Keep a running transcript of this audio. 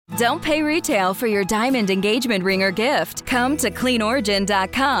Don't pay retail for your diamond engagement ring or gift. Come to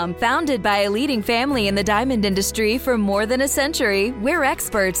CleanOrigin.com. Founded by a leading family in the diamond industry for more than a century, we're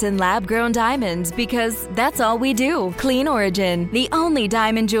experts in lab-grown diamonds because that's all we do. Clean Origin, the only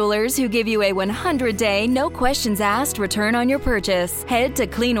diamond jewelers who give you a 100-day, no questions asked return on your purchase. Head to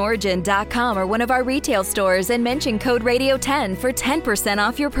CleanOrigin.com or one of our retail stores and mention code Radio10 for 10%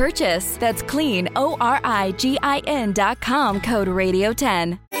 off your purchase. That's CleanOrigin.com, code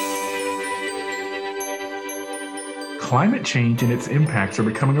Radio10. Climate change and its impacts are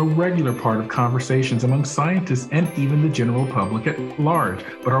becoming a regular part of conversations among scientists and even the general public at large.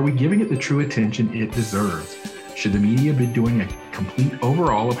 But are we giving it the true attention it deserves? Should the media be doing a complete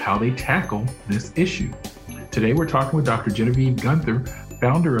overhaul of how they tackle this issue? Today, we're talking with Dr. Genevieve Guenther,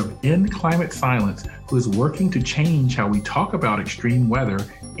 founder of End Climate Silence, who is working to change how we talk about extreme weather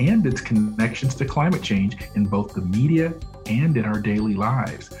and its connections to climate change in both the media and in our daily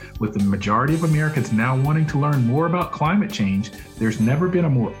lives. With the majority of Americans now wanting to learn more about climate change, there's never been a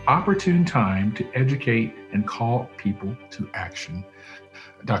more opportune time to educate and call people to action.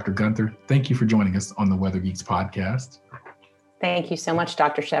 Dr. Guenther, thank you for joining us on the Weather Geeks podcast. Thank you so much,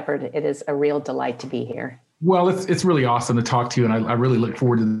 Dr. Shepard. It is a real delight to be here. Well, it's really awesome to talk to you, and I really look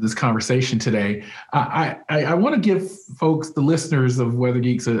forward to this conversation today. I want to give folks, the listeners of Weather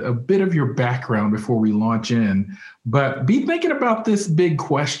Geeks, a bit of your background before we launch in. But be thinking about this big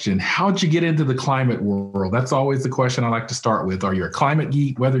question: how'd you get into the climate world? That's always the question I like to start with. Are you a climate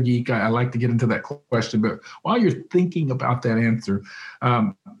geek, weather geek? I like to get into that question. But while you're thinking about that answer,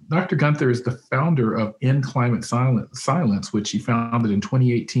 Dr. Guenther is the founder of End Climate Silence, which she founded in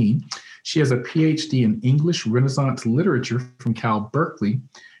 2018. She has a PhD in English Renaissance Literature from Cal Berkeley,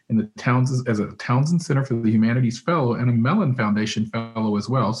 and as a Townsend Center for the Humanities Fellow and a Mellon Foundation Fellow as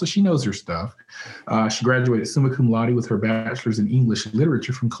well. So she knows her stuff. She graduated summa cum laude with her bachelor's in English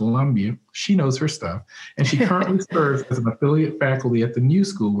Literature from Columbia. She knows her stuff. And she currently serves as an affiliate faculty at the New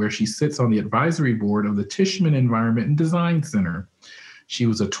School, where she sits on the advisory board of the Tishman Environment and Design Center. She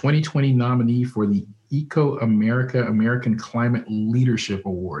was a 2020 nominee for the Eco-America American Climate Leadership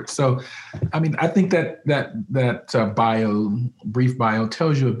Award. So, I mean, I think that brief bio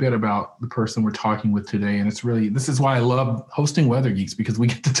tells you a bit about the person we're talking with today. And this is why I love hosting Weather Geeks, because we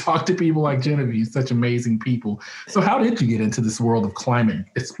get to talk to people like Genevieve, such amazing people. So how did you get into this world of climate,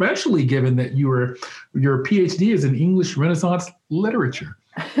 especially given that your PhD is in English Renaissance Literature?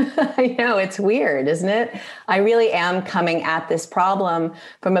 I know, it's weird, isn't it? I really am coming at this problem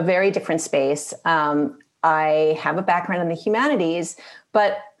from a very different space. I have a background in the humanities,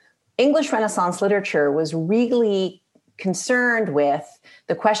 but English Renaissance literature was really concerned with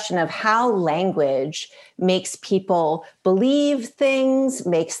the question of how language makes people believe things,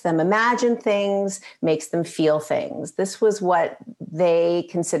 makes them imagine things, makes them feel things. This was what they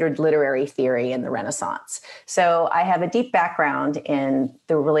considered literary theory in the Renaissance. So I have a deep background in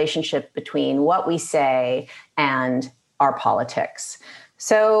the relationship between what we say and our politics.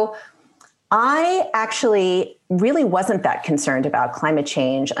 So I actually really wasn't that concerned about climate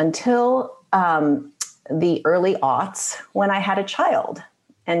change until the early aughts when I had a child.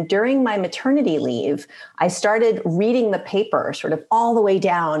 And during my maternity leave, I started reading the paper sort of all the way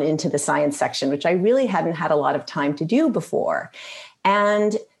down into the science section, which I really hadn't had a lot of time to do before.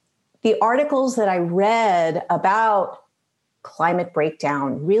 And the articles that I read about climate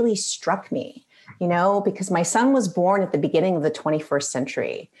breakdown really struck me, because my son was born at the beginning of the 21st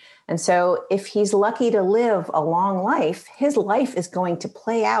century. And so if he's lucky to live a long life, his life is going to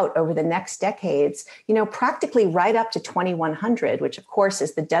play out over the next decades, practically right up to 2100, which of course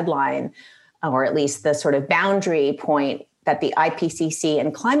is the deadline, or at least the sort of boundary point that the IPCC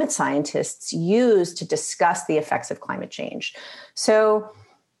and climate scientists use to discuss the effects of climate change. So,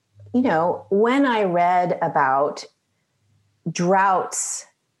 when I read about droughts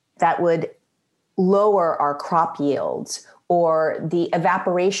that would lower our crop yields, or the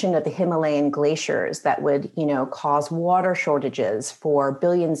evaporation of the Himalayan glaciers that would, cause water shortages for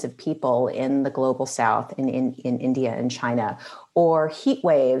billions of people in the global south, in India and China, or heat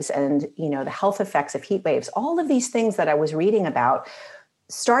waves and, the health effects of heat waves, all of these things that I was reading about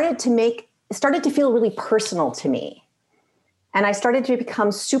started to feel really personal to me. And I started to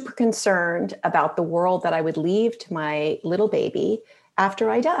become super concerned about the world that I would leave to my little baby after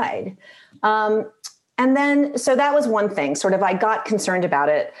I died. And then, so that was one thing, sort of, I got concerned about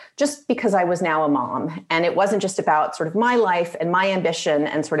it just because I was now a mom. And it wasn't just about sort of my life and my ambition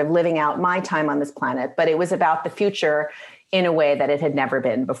and sort of living out my time on this planet, but it was about the future in a way that it had never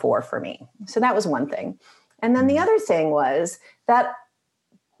been before for me. So that was one thing. And then the other thing was that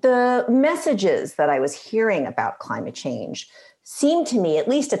the messages that I was hearing about climate change seemed to me, at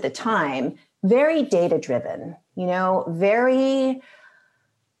least at the time, very data driven, very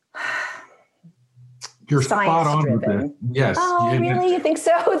You're spot on driven. with it. Yes. Oh, really? You think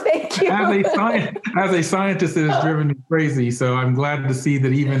so? Thank you. As a scientist, it has driven me crazy. So I'm glad to see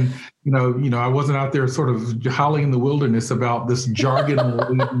that even, I wasn't out there sort of howling in the wilderness about this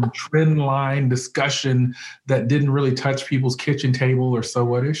jargon trend line discussion that didn't really touch people's kitchen table or so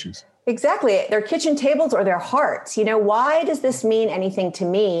what issues. Exactly. Their kitchen tables or their hearts. Why does this mean anything to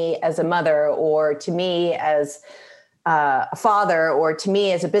me as a mother, or to me as a father, or to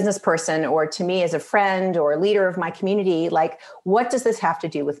me as a business person, or to me as a friend or leader of my community? Like, what does this have to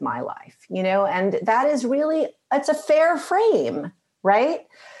do with my life? And that is really, it's a fair frame, right?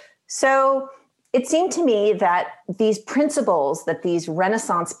 So it seemed to me that these principles that these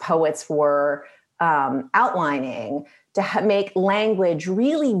Renaissance poets were outlining to make language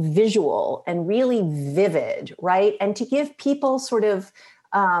really visual and really vivid, right? And to give people sort of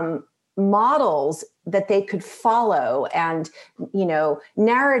models that they could follow, and,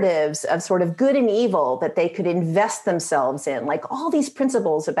 narratives of sort of good and evil that they could invest themselves in, like all these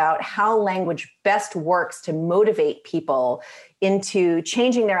principles about how language best works to motivate people into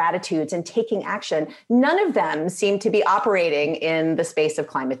changing their attitudes and taking action. None of them seem to be operating in the space of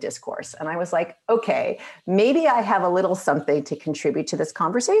climate discourse. And I was like, okay, maybe I have a little something to contribute to this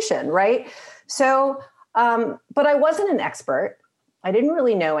conversation, right? So, but I wasn't an expert. I didn't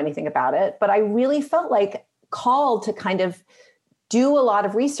really know anything about it, but I really felt like called to kind of do a lot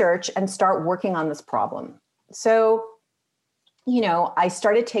of research and start working on this problem. So, I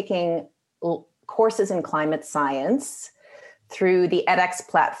started taking courses in climate science through the edX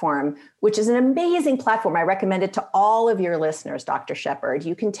platform, which is an amazing platform. I recommend it to all of your listeners, Dr. Shepard.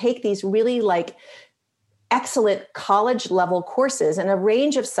 You can take these really excellent college level courses in a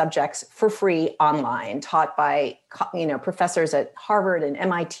range of subjects for free online, taught by, professors at Harvard and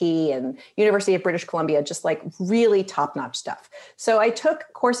MIT and University of British Columbia, just like really top-notch stuff. So I took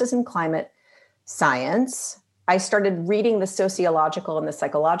courses in climate science. I started reading the sociological and the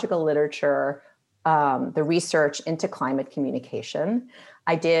psychological literature, the research into climate communication.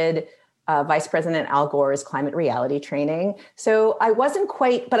 I did Vice President Al Gore's climate reality training. So I wasn't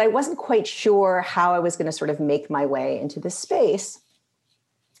quite sure how I was going to sort of make my way into this space.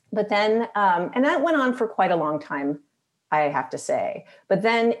 But then, and that went on for quite a long time, I have to say. But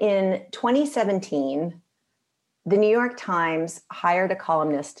then in 2017, the New York Times hired a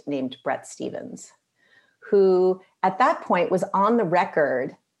columnist named Bret Stephens, who at that point was on the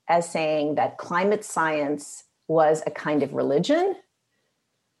record as saying that climate science was a kind of religion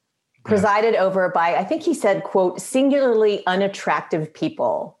presided over by, I think he said, quote, singularly unattractive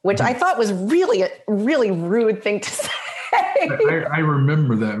people, which I thought was really a really rude thing to say. I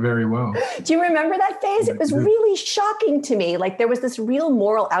remember that very well. Do you remember that phase? It was really shocking to me. Like there was this real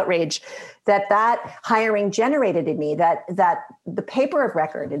moral outrage that hiring generated in me, that the paper of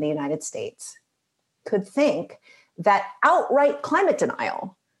record in the United States could think that outright climate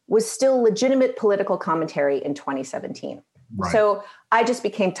denial was still legitimate political commentary in 2017. Right. So I just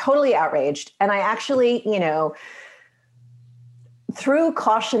became totally outraged. And I actually, threw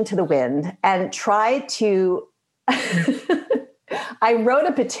caution to the wind and tried to, I wrote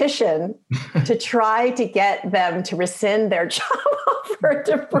a petition to try to get them to rescind their job offer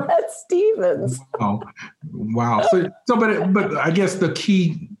to Bret Stephens. Wow. But I guess the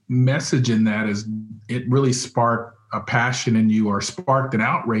key message in that is it really sparked a passion in you, or sparked an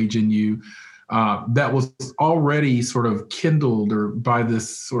outrage in you, that was already sort of kindled or by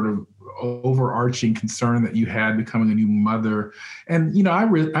this sort of overarching concern that you had becoming a new mother. And, I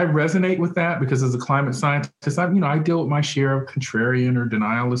resonate with that because as a climate scientist, I deal with my share of contrarian or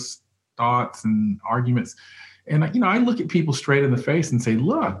denialist thoughts and arguments. And, I look at people straight in the face and say,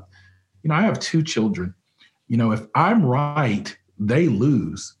 look, I have 2 children. If I'm right, they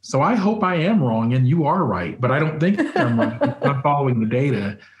lose. So I hope I am wrong and you are right, but I don't think I'm right. I'm following the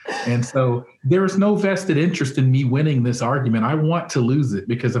data. And so there is no vested interest in me winning this argument. I want to lose it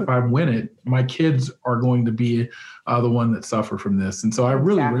because if I win it, my kids are going to be the one that suffer from this. And so I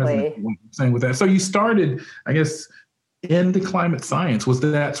really resonate with what you're saying with that. So you started, I guess, into climate science. Was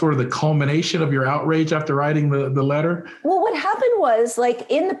that sort of the culmination of your outrage after writing the letter? Well, what happened was,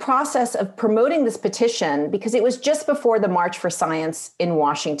 in the process of promoting this petition, because it was just before the March for Science in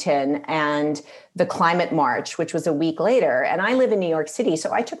Washington and the Climate March, which was a week later, and I live in New York City,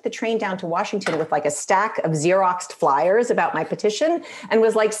 so I took the train down to Washington with a stack of Xeroxed flyers about my petition and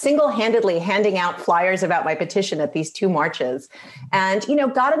was single-handedly handing out flyers about my petition at these 2 marches, and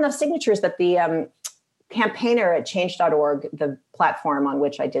got enough signatures that the campaigner at change.org, the platform on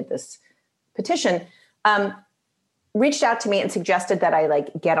which I did this petition, reached out to me and suggested that I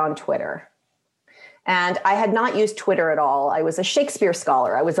get on Twitter. And I had not used Twitter at all. I was a Shakespeare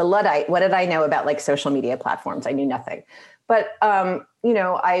scholar. I was a Luddite. What did I know about social media platforms? I knew nothing. But,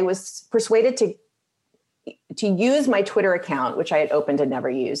 I was persuaded to use my Twitter account, which I had opened and never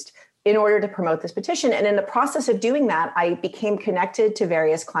used, in order to promote this petition. And in the process of doing that, I became connected to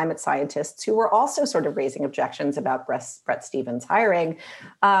various climate scientists who were also sort of raising objections about Bret Stephens' hiring.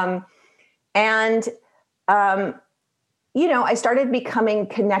 I started becoming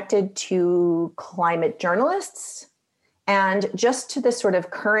connected to climate journalists and just to the sort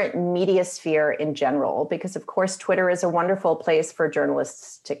of current media sphere in general, because of course, Twitter is a wonderful place for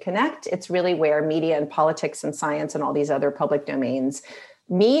journalists to connect. It's really where media and politics and science and all these other public domains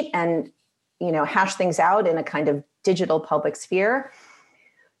meet and, hash things out in a kind of digital public sphere.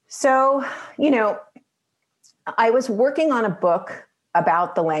 So, I was working on a book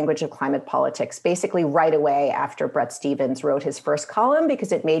about the language of climate politics, basically right away after Bret Stephens wrote his first column,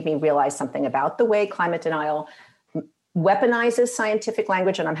 because it made me realize something about the way climate denial weaponizes scientific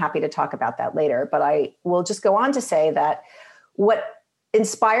language. And I'm happy to talk about that later. But I will just go on to say that what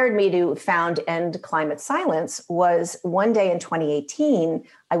inspired me to found End Climate Silence was one day in 2018,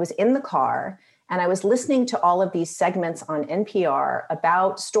 I was in the car and I was listening to all of these segments on NPR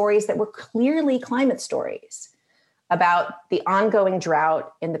about stories that were clearly climate stories, about the ongoing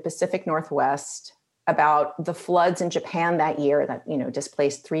drought in the Pacific Northwest, about the floods in Japan that year that,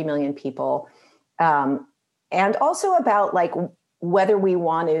 displaced 3 million people. And also about whether we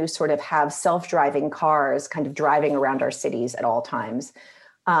want to sort of have self-driving cars kind of driving around our cities at all times.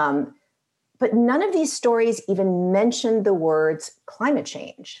 But none of these stories even mentioned the words climate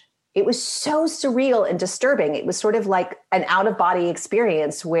change. It was so surreal and disturbing. It was sort of like an out-of-body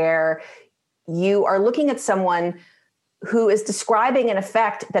experience where you are looking at someone who is describing an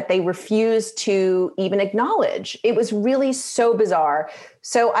effect that they refuse to even acknowledge. It was really so bizarre.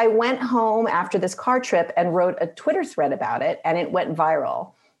 So I went home after this car trip and wrote a Twitter thread about it, and it went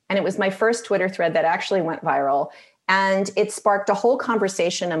viral. And it was my first Twitter thread that actually went viral. And it sparked a whole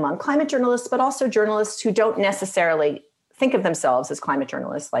conversation among climate journalists, but also journalists who don't necessarily think of themselves as climate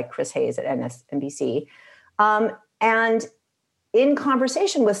journalists, like Chris Hayes at NBC. And in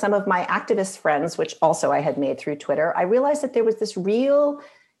conversation with some of my activist friends, which also I had made through Twitter, I realized that there was this real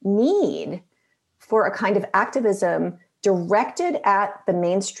need for a kind of activism directed at the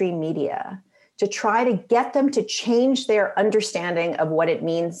mainstream media to try to get them to change their understanding of what it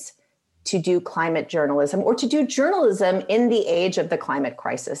means to do climate journalism or to do journalism in the age of the climate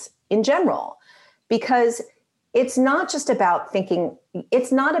crisis in general. Because it's not about thinking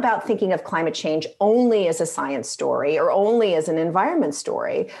of climate change only as a science story or only as an environment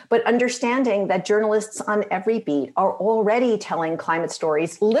story, but understanding that journalists on every beat are already telling climate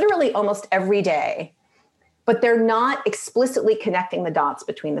stories literally almost every day, but they're not explicitly connecting the dots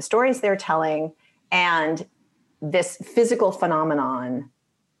between the stories they're telling and this physical phenomenon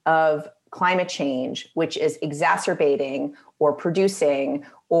of climate change, which is exacerbating or producing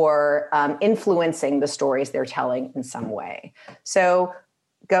or influencing the stories they're telling in some way. So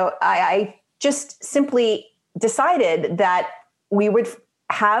I just simply decided that we would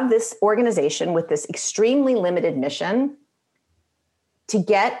have this organization with this extremely limited mission to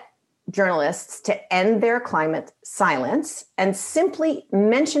get journalists to end their climate silence and simply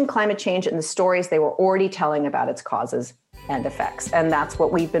mention climate change in the stories they were already telling about its causes and effects. And that's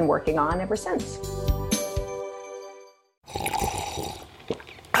what we've been working on ever since.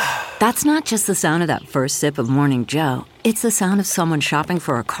 That's not just the sound of that first sip of Morning Joe. It's the sound of someone shopping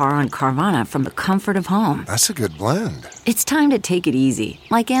for a car on Carvana from the comfort of home. That's a good blend. It's time to take it easy,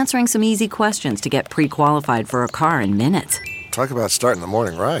 like answering some easy questions to get pre-qualified for a car in minutes. Talk about starting the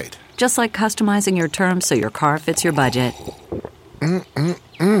morning right. Just like customizing your terms so your car fits your budget.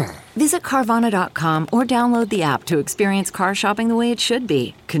 Visit Carvana.com or download the app to experience car shopping the way it should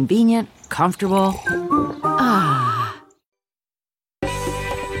be. Convenient, comfortable. Ah.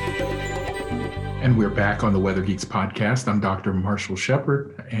 And we're back on the Weather Geeks podcast. I'm Dr. Marshall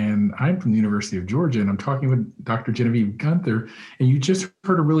Shepard, and I'm from the University of Georgia, and I'm talking with Dr. Genevieve Guenther. And you just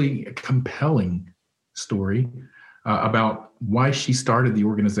heard a really compelling story about why she started the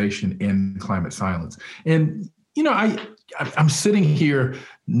organization End Climate Silence. And, I'm sitting here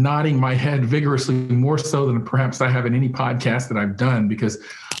nodding my head vigorously, more so than perhaps I have in any podcast that I've done, because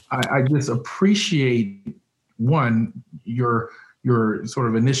I just appreciate, one, your sort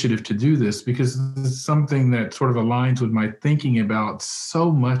of initiative to do this, because this is something that sort of aligns with my thinking about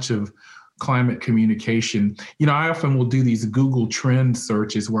so much of climate communication. I often will do these Google trend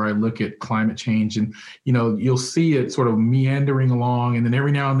searches where I look at climate change, and, you'll see it sort of meandering along, and then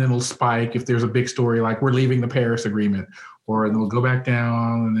every now and then it'll spike if there's a big story like we're leaving the Paris Agreement, or it'll go back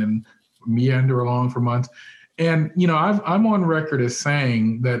down and then meander along for months. And, I'm on record as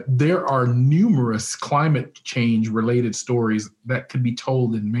saying that there are numerous climate change related stories that could be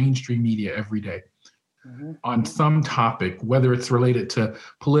told in mainstream media every day on some topic, whether it's related to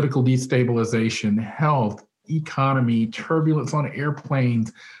political destabilization, health, economy, turbulence on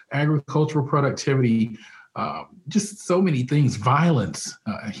airplanes, agricultural productivity, just so many things, violence,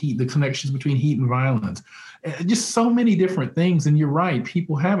 heat, the connections between heat and violence, just so many different things. And you're right,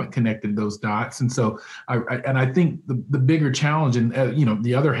 people haven't connected those dots. And so I think the bigger challenge, and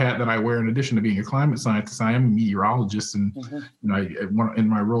the other hat that I wear in addition to being a climate scientist, I am a meteorologist, and in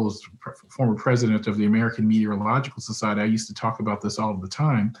my role as former president of the American Meteorological Society, I used to talk about this all the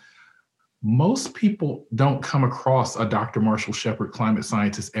time. Most people don't come across a Dr. Marshall Shepard climate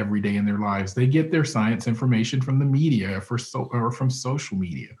scientist every day in their lives. They get their science information from the media or from social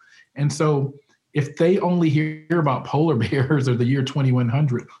media. And so if they only hear about polar bears or the year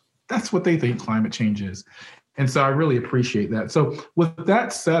 2100, that's what they think climate change is. And so I really appreciate that. So with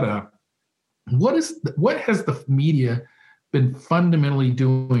that setup, what has the media been fundamentally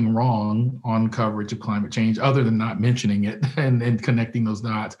doing wrong on coverage of climate change, other than not mentioning it and connecting those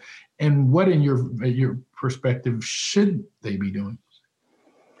dots? And what, in your perspective, should they be doing?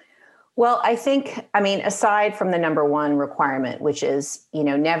 Well, aside from the number one requirement, which is,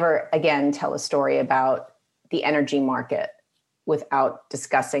 never again tell a story about the energy market without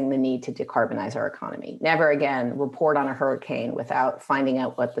discussing the need to decarbonize our economy. Never again report on a hurricane without finding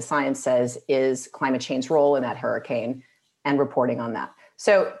out what the science says is climate change's role in that hurricane and reporting on that.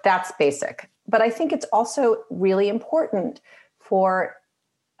 So that's basic. But I think it's also really important for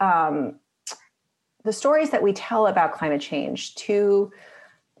the stories that we tell about climate change to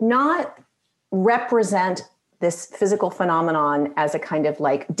not represent this physical phenomenon as a kind of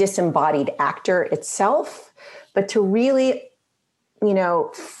like disembodied actor itself, but to really,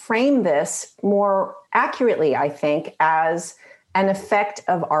 frame this more accurately, I think, as an effect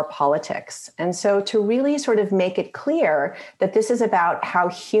of our politics. And so to really sort of make it clear that this is about how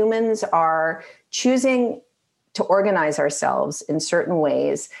humans are choosing to organize ourselves in certain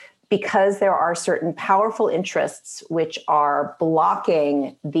ways because there are certain powerful interests which are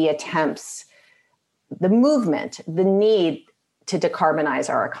blocking the attempts, the movement, the need to decarbonize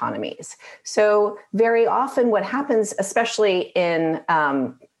our economies. So very often what happens, especially in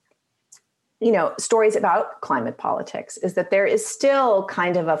stories about climate politics, is that there is still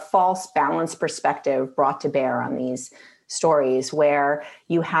kind of a false balance perspective brought to bear on these stories, where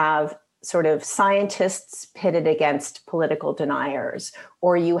you have sort of scientists pitted against political deniers,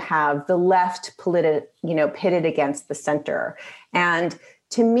 or you have the left pitted against the center. And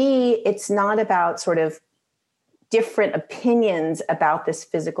to me, it's not about sort of different opinions about this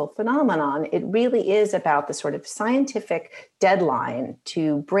physical phenomenon. It really is about the sort of scientific deadline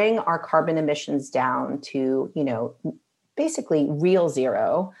to bring our carbon emissions down to, basically real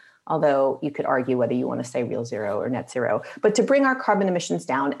zero, although you could argue whether you want to say real zero or net zero, but to bring our carbon emissions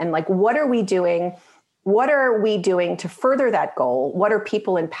down. And what are we doing? What are we doing to further that goal? What are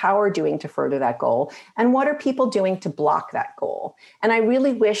people in power doing to further that goal? And what are people doing to block that goal? And I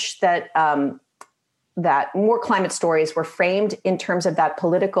really wish that that more climate stories were framed in terms of that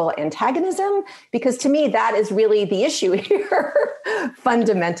political antagonism, because to me, that is really the issue here,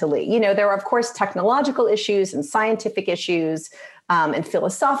 fundamentally. There are, of course, technological issues and scientific issues and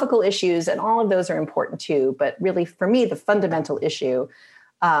philosophical issues, and all of those are important too. But really, for me, the fundamental issue,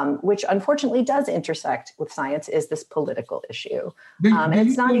 which unfortunately does intersect with science, is this political issue. And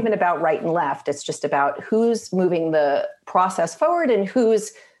it's not even about right and left. It's just about who's moving the process forward and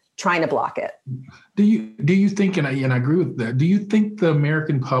who's trying to block it. Do you think, and I agree with that, do you think the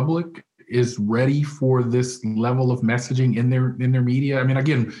American public is ready for this level of messaging in their media? I mean,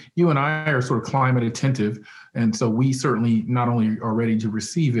 again, you and I are sort of climate attentive, and so we certainly not only are ready to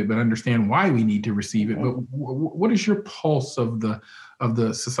receive it, but understand why we need to receive it. But what is your pulse of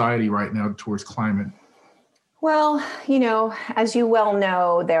the society right now towards climate? Well, as you well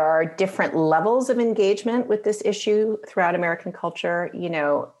know, there are different levels of engagement with this issue throughout American culture.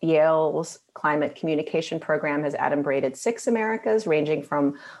 Yale's climate communication program has adumbrated 6 Americas, ranging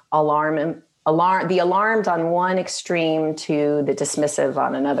from the alarmed on one extreme to the dismissive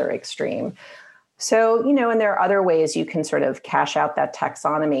on another extreme. So, and there are other ways you can sort of cash out that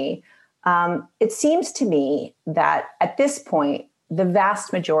taxonomy. It seems to me that at this point, the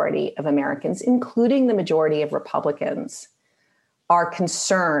vast majority of Americans, including the majority of Republicans, are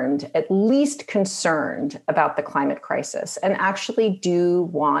concerned, at least concerned about the climate crisis, and actually do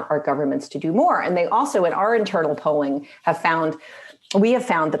want our governments to do more. And they also, in our internal polling, we have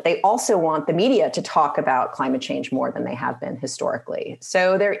found that they also want the media to talk about climate change more than they have been historically.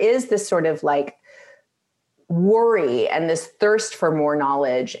 So there is this sort of like worry and this thirst for more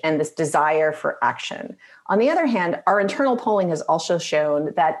knowledge and this desire for action. On the other hand, our internal polling has also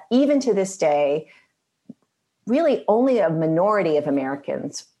shown that even to this day, really only a minority of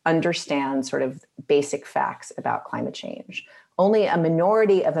Americans understand sort of basic facts about climate change. Only a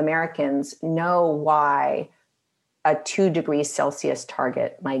minority of Americans know why a 2 degrees Celsius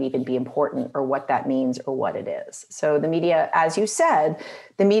target might even be important, or what that means, or what it is. So the media, as you said,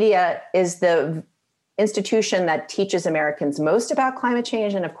 the media is the institution that teaches Americans most about climate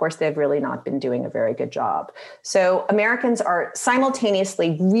change. And of course, they've really not been doing a very good job. So Americans are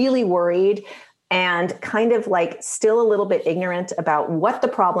simultaneously really worried and kind of like still a little bit ignorant about what the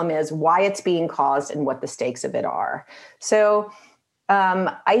problem is, why it's being caused, and what the stakes of it are. So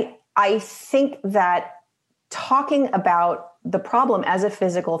I think that talking about the problem as a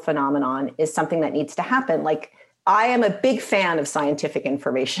physical phenomenon is something that needs to happen. Like, I am a big fan of scientific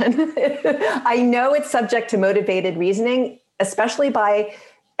information. I know it's subject to motivated reasoning, especially by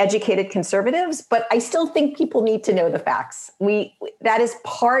educated conservatives, but I still think people need to know the facts. That is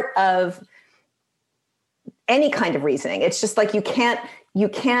part of any kind of reasoning. It's just like you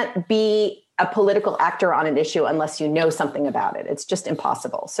can't be a political actor on an issue unless you know something about it. It's just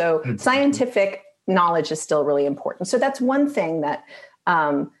impossible. So scientific knowledge is still really important. So that's one thing that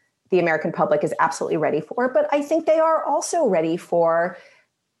the American public is absolutely ready for. But I think they are also ready for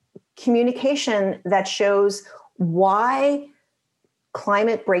communication that shows why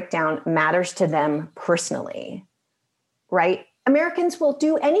climate breakdown matters to them personally, right? Americans will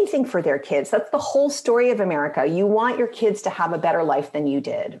do anything for their kids. That's the whole story of America. You want your kids to have a better life than you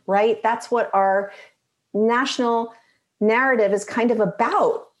did, right? That's what our national narrative is kind of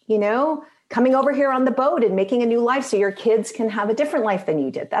about, coming over here on the boat and making a new life so your kids can have a different life than you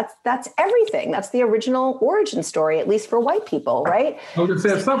did. That's everything. That's the original origin story, at least for white people, right? For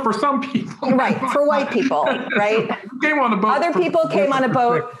some people. Right, for white people, right? Came on a boat. Other people came on a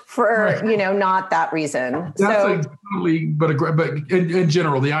boat for, not that reason. That's but in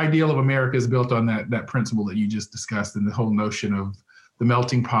general, the ideal of America is built on that principle that you just discussed, and the whole notion of the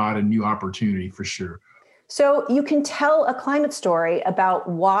melting pot and new opportunity, for sure. So you can tell a climate story about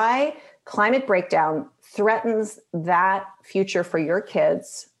why climate breakdown threatens that future for your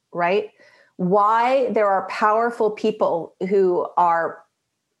kids, right? Why there are powerful people who are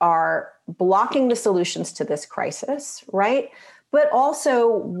blocking the solutions to this crisis, right? But also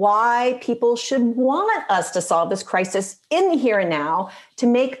why people should want us to solve this crisis in the here and now to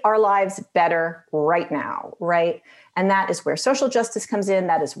make our lives better right now, right? And that is where social justice comes in.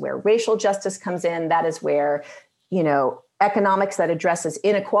 That is where racial justice comes in. That is where, economics that addresses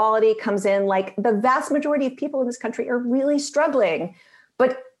inequality comes in. Like, the vast majority of people in this country are really struggling.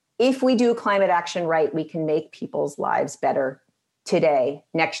 But if we do climate action right, we can make people's lives better today,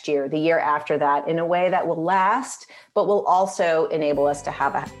 next year, the year after that, in a way that will last, but will also enable us to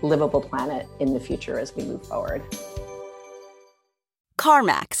have a livable planet in the future as we move forward.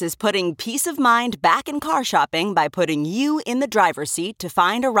 CarMax is putting peace of mind back in car shopping by putting you in the driver's seat to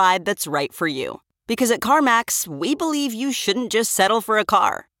find a ride that's right for you. Because at CarMax, we believe you shouldn't just settle for a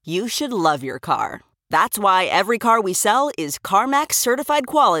car. You should love your car. That's why every car we sell is CarMax certified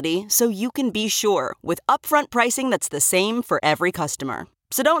quality, so you can be sure with upfront pricing that's the same for every customer.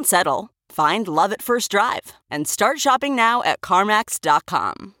 So don't settle. Find love at first drive and start shopping now at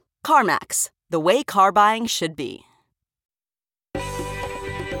CarMax.com. CarMax, the way car buying should be.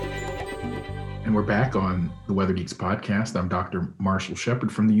 And we're back on the Weather Geeks podcast. I'm Dr. Marshall Shepard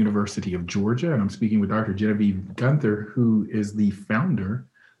from the University of Georgia, and I'm speaking with Dr. Genevieve Gunther, who is the founder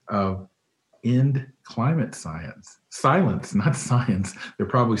of End Climate Silence, not science. There are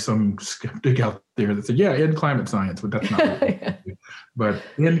probably some skeptic out there that said, yeah, end climate science, but that's not what we do. But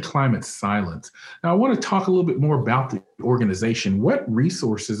End Climate Silence. Now, I want to talk a little bit more about the organization. What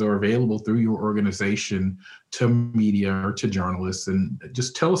resources are available through your organization to media or to journalists? And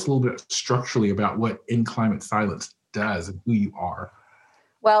just tell us a little bit structurally about what End Climate Silence does and who you are.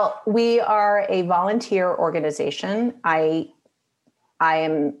 Well, we are a volunteer organization. I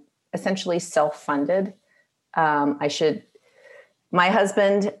am essentially self-funded. My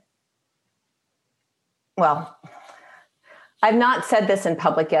husband, well, I've not said this in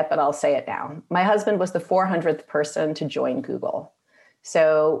public yet, but I'll say it now. My husband was the 400th person to join Google.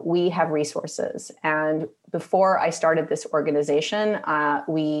 So we have resources. And before I started this organization,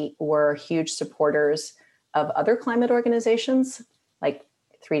 we were huge supporters of other climate organizations like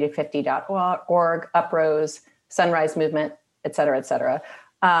 3to50.org, Uprose, Sunrise Movement, et cetera, et cetera.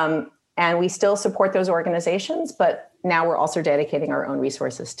 And we still support those organizations, but now we're also dedicating our own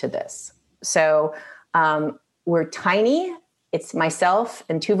resources to this. So we're tiny. It's myself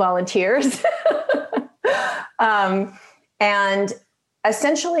and 2 volunteers. And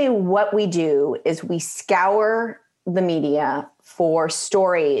essentially what we do is we scour the media for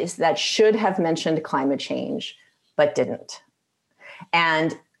stories that should have mentioned climate change, but didn't.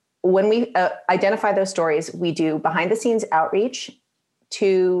 And when we identify those stories, we do behind the scenes outreach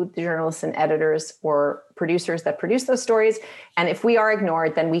to the journalists and editors or producers that produce those stories. And if we are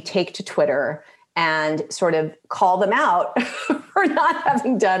ignored, then we take to Twitter and sort of call them out for not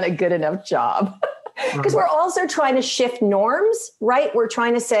having done a good enough job. Because we're also trying to shift norms, right? We're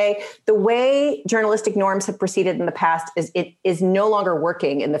trying to say the way journalistic norms have proceeded in the past is no longer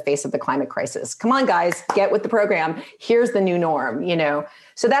working in the face of the climate crisis. Come on, guys, get with the program. Here's the new norm, you know?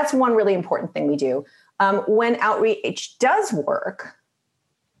 So that's one really important thing we do. When outreach does work,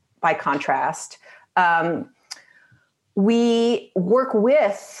 by contrast, we work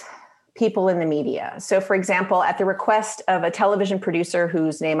with people in the media. So for example, at the request of a television producer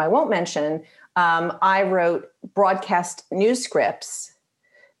whose name I won't mention, I wrote broadcast news scripts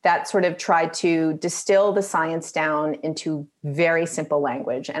that sort of tried to distill the science down into very simple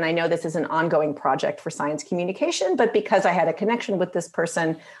language. And I know this is an ongoing project for science communication, but because I had a connection with this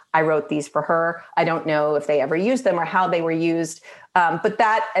person, I wrote these for her. I don't know if they ever used them or how they were used,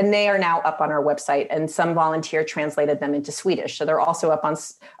 and they are now up on our website, and some volunteer translated them into Swedish. So they're also up on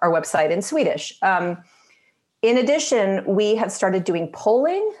our website in Swedish. In addition, we have started doing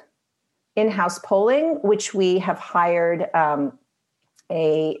polling, in-house polling, which we have hired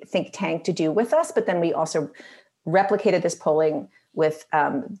a think tank to do with us, but then we also replicated this polling with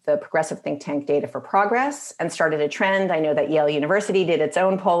the progressive think tank Data for Progress and started a trend. I know that Yale University did its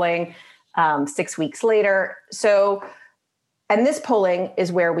own polling 6 weeks later. So, and this polling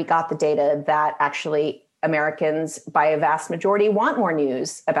is where we got the data that actually Americans, by a vast majority, want more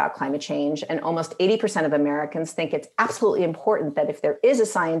news about climate change. And almost 80% of Americans think it's absolutely important that if there is a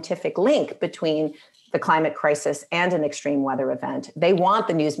scientific link between the climate crisis and an extreme weather event, they want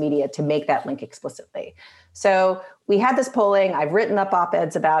the news media to make that link explicitly. So we had this polling. I've written up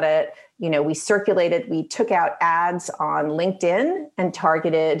op-eds about it. You know, we circulated, we took out ads on LinkedIn and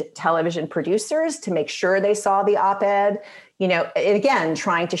targeted television producers to make sure they saw the op-ed, you know, and again,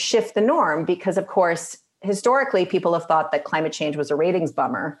 trying to shift the norm because, of course, historically, people have thought that climate change was a ratings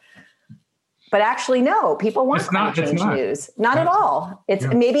bummer. But actually, no, people want climate change news. Not at all.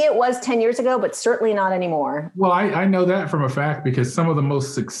 Maybe it was 10 years ago, but certainly not anymore. Well, I know that from a fact because some of the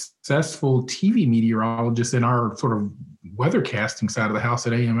most successful TV meteorologists in our sort of weathercasting side of the house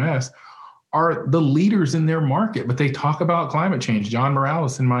at AMS are the leaders in their market, but they talk about climate change. John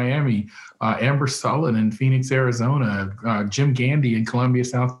Morales in Miami, Amber Sullen in Phoenix, Arizona, Jim Gandy in Columbia,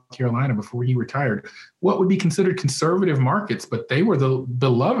 South Carolina before he retired. What would be considered conservative markets, but they were the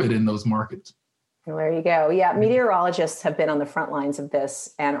beloved in those markets. Well, there you go. Yeah, meteorologists have been on the front lines of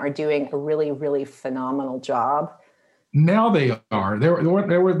this and are doing a really, really phenomenal job. Now they are.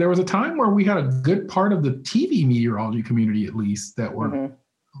 There was a time where we had a good part of the TV meteorology community, at least, that were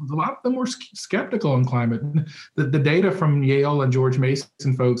a lot of them were skeptical on climate. The data from Yale and George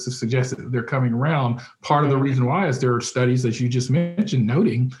Mason folks have suggested that they're coming around. Part of the reason why is there are studies that you just mentioned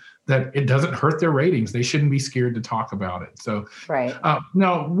noting that it doesn't hurt their ratings. They shouldn't be scared to talk about it. So, right.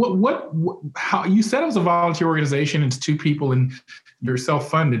 Now, how you said it was a volunteer organization, it's 2 people and you're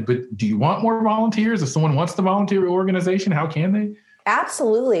self-funded, but do you want more volunteers? If someone wants to volunteer organization, how can they?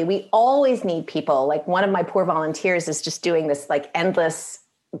 Absolutely. We always need people. Like one of my poor volunteers is just doing this like endless.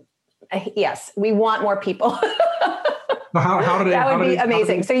 Yes, we want more people. How do they? That would be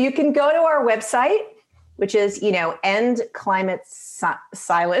amazing. So you can go to our website, which is,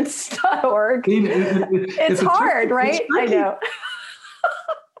 endclimatesilence.org. It's hard, right? I know.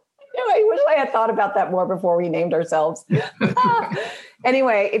 I wish I had thought about that more before we named ourselves.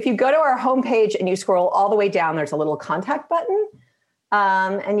 Anyway, if you go to our homepage and you scroll all the way down, there's a little contact button.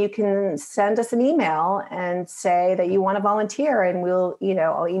 And you can send us an email and say that you want to volunteer, and we'll,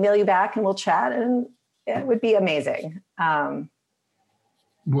 I'll email you back and we'll chat, and it would be amazing. And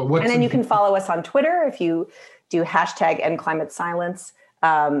then you can follow us on Twitter if you do #EndClimateSilence.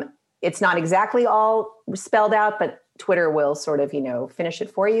 It's not exactly all spelled out, but Twitter will sort of, finish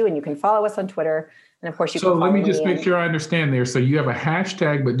it for you, and you can follow us on Twitter. And of course, you can follow me. So let me just make sure I understand there. So you have a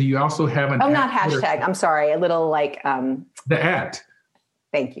hashtag, but do you also have an? Oh, not hashtag. I'm sorry. A little like. The @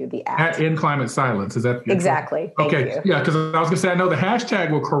 Thank you. The at In Climate Silence. Is that exactly? Thank okay? You. Yeah, because I was going to say I know the hashtag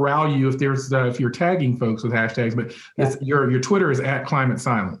will corral you if you're tagging folks with hashtags, but your Twitter is at Climate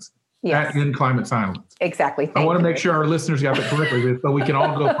Silence. Yes. At In Climate Silence. Exactly. I want to make sure our listeners got that correctly, so we can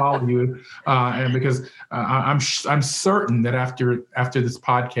all go follow you. And because I'm certain that after this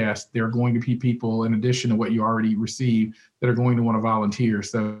podcast, there are going to be people, in addition to what you already received, that are going to want to volunteer.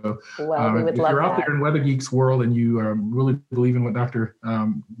 So we would if love you're out that. there in Weather Geeks world and you really believe in what Dr.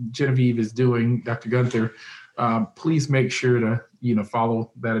 Genevieve is doing, Dr. Gunther, please make sure to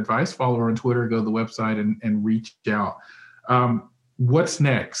follow that advice. Follow her on Twitter. Go to the website and reach out. What's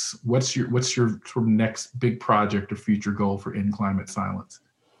next? What's your sort of next big project or future goal for In Climate Silence?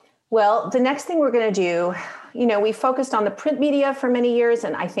 Well, the next thing we're going to do, we focused on the print media for many years,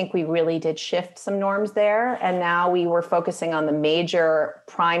 and I think we really did shift some norms there. And now we were focusing on the major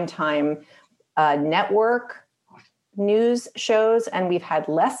primetime network news shows, and we've had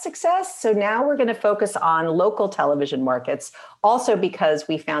less success. So now we're going to focus on local television markets, also because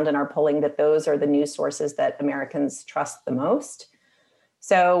we found in our polling that those are the news sources that Americans trust the most.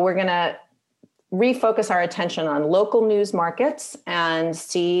 So we're going to refocus our attention on local news markets and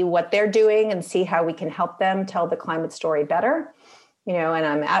see what they're doing and see how we can help them tell the climate story better. And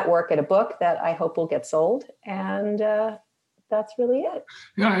I'm at work at a book that I hope will get sold. And that's really it.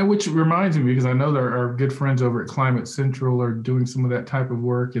 Yeah, and which reminds me, because I know that our good friends over at Climate Central are doing some of that type of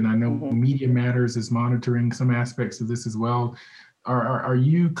work. And I know Media Matters is monitoring some aspects of this as well. Are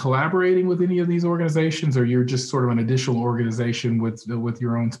you collaborating with any of these organizations, or you're just sort of an additional organization with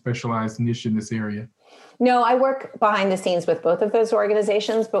your own specialized niche in this area? No, I work behind the scenes with both of those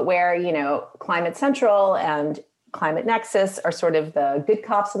organizations, but where, Climate Central and Climate Nexus are sort of the good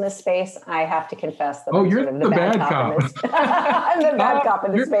cops in this space, I have to confess that I'm you're sort of the bad cop. I'm the bad cop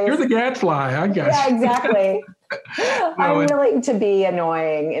in this space. You're the gadfly, I guess. Yeah, exactly. I'm willing to be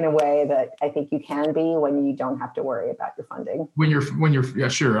annoying in a way that I think you can be when you don't have to worry about your funding. When you're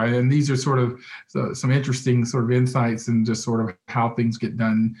sure. And these are sort of some interesting sort of insights and just sort of how things get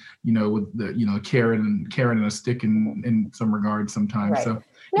done, with the, carrot and a stick in some regards sometimes. Right. So.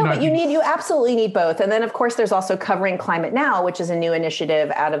 No, but you absolutely need both. And then, of course, there's also Covering Climate Now, which is a new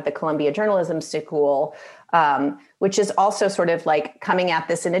initiative out of the Columbia Journalism School, which is also sort of like coming at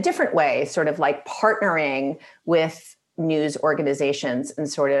this in a different way, sort of like partnering with news organizations and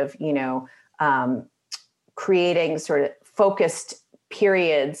sort of, creating sort of focused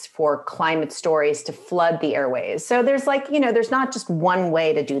periods for climate stories to flood the airways. So there's there's not just one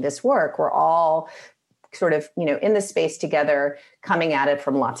way to do this work. We're all sort of, in this space together, coming at it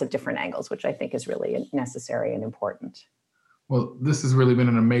from lots of different angles, which I think is really necessary and important. Well, this has really been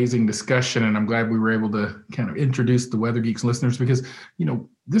an amazing discussion, and I'm glad we were able to kind of introduce the Weather Geeks listeners because,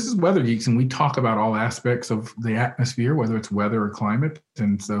 this is Weather Geeks, and we talk about all aspects of the atmosphere, whether it's weather or climate.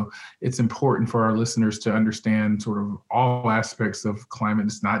 And so it's important for our listeners to understand sort of all aspects of climate.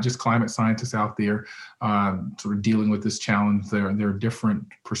 It's not just climate scientists out there sort of dealing with this challenge. There are different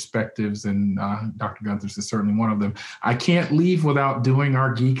perspectives, and Dr. Gunther's is certainly one of them. I can't leave without doing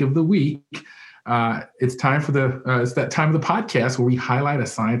our Geek of the Week. It's time for it's that time of the podcast where we highlight a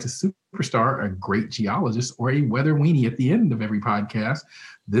scientist superstar, a great geologist, or a weather weenie at the end of every podcast.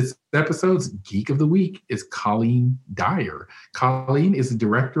 This episode's Geek of the Week is Colleen Dyer. Colleen is the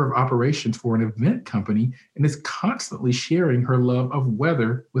director of operations for an event company and is constantly sharing her love of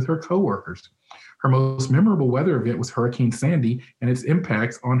weather with her coworkers. Her most memorable weather event was Hurricane Sandy and its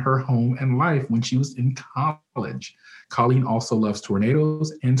impacts on her home and life when she was in college. Colleen also loves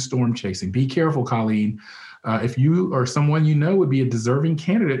tornadoes and storm chasing. Be careful, Colleen. If you or someone you know would be a deserving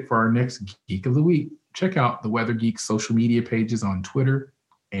candidate for our next Geek of the Week, check out the Weather Geeks social media pages on Twitter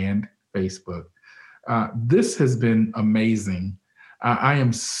and Facebook. This has been amazing. I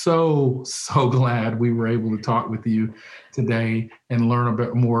am so glad we were able to talk with you today and learn a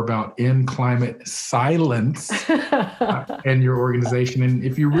bit more about In Climate Silence and your organization. And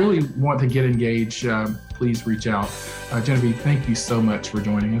if you really want to get engaged, please reach out. Genevieve, thank you so much for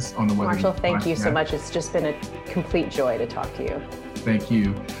joining us on the Weather Marshall, Geeks thank you so podcast. much. It's just been a complete joy to talk to you. Thank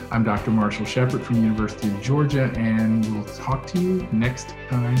you. I'm Dr. Marshall Shepard from the University of Georgia, and we'll talk to you next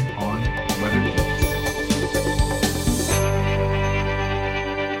time on Weather Geeks.